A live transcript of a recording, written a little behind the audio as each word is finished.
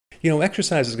You know,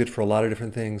 exercise is good for a lot of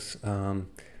different things,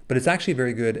 but it's actually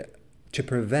very good to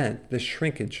prevent the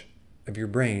shrinkage of your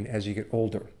brain as you get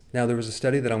older. Now, there was a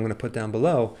study that I'm going to put down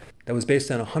below that was based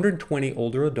on 120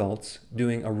 older adults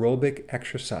doing aerobic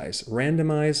exercise,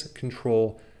 randomized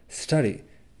control study.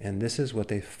 And this is what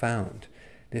they found.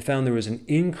 They found there was an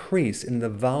increase in the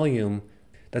volume,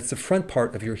 that's the front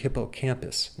part of your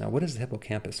hippocampus. Now, what is the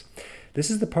hippocampus?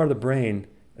 This is the part of the brain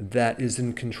that is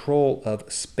in control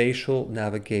of spatial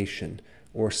navigation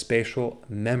or spatial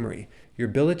memory. Your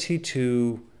ability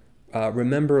to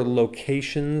remember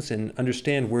locations and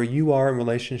understand where you are in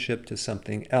relationship to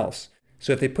something else.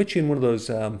 So if they put you in one of those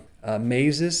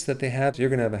mazes that they have, you're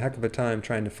going to have a heck of a time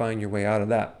trying to find your way out of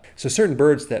that. So certain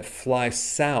birds that fly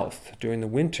south during the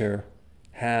winter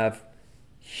have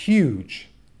huge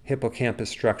hippocampus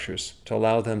structures to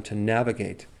allow them to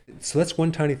navigate. So that's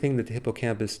one tiny thing that the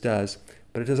hippocampus does,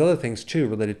 but it does other things too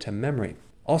related to memory.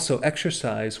 Also,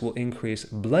 exercise will increase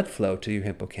blood flow to your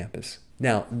hippocampus.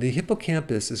 Now, the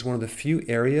hippocampus is one of the few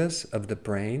areas of the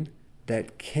brain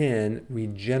that can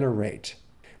regenerate.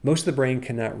 Most of the brain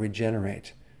cannot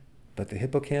regenerate, but the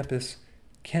hippocampus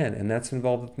can, and that's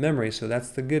involved with memory, so that's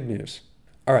the good news.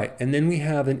 All right, and then we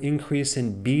have an increase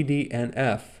in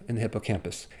BDNF in the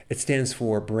hippocampus. It stands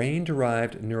for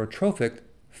brain-derived neurotrophic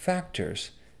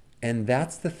factors, and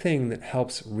that's the thing that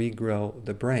helps regrow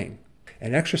the brain.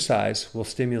 And exercise will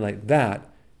stimulate that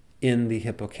in the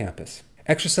hippocampus.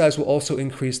 Exercise will also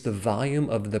increase the volume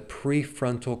of the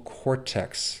prefrontal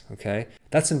cortex, okay?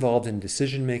 That's involved in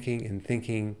decision-making and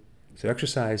thinking, so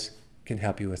exercise can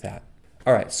help you with that.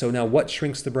 All right, so now what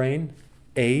shrinks the brain?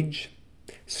 Age,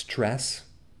 stress,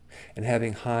 and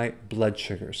having high blood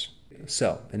sugars.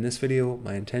 So in this video,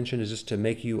 my intention is just to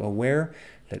make you aware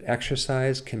that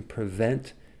exercise can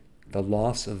prevent the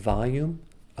loss of volume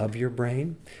of your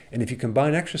brain. And if you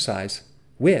combine exercise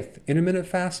with intermittent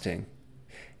fasting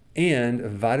and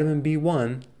vitamin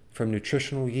B1 from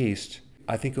nutritional yeast,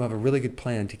 I think you'll have a really good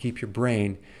plan to keep your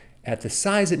brain at the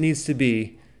size it needs to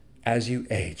be as you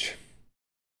age.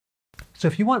 So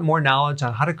if you want more knowledge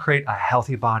on how to create a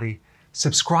healthy body,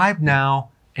 subscribe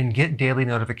now and get daily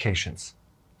notifications.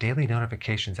 Daily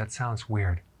notifications, that sounds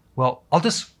weird. Well, I'll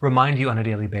just remind you on a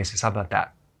daily basis. How about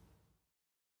that?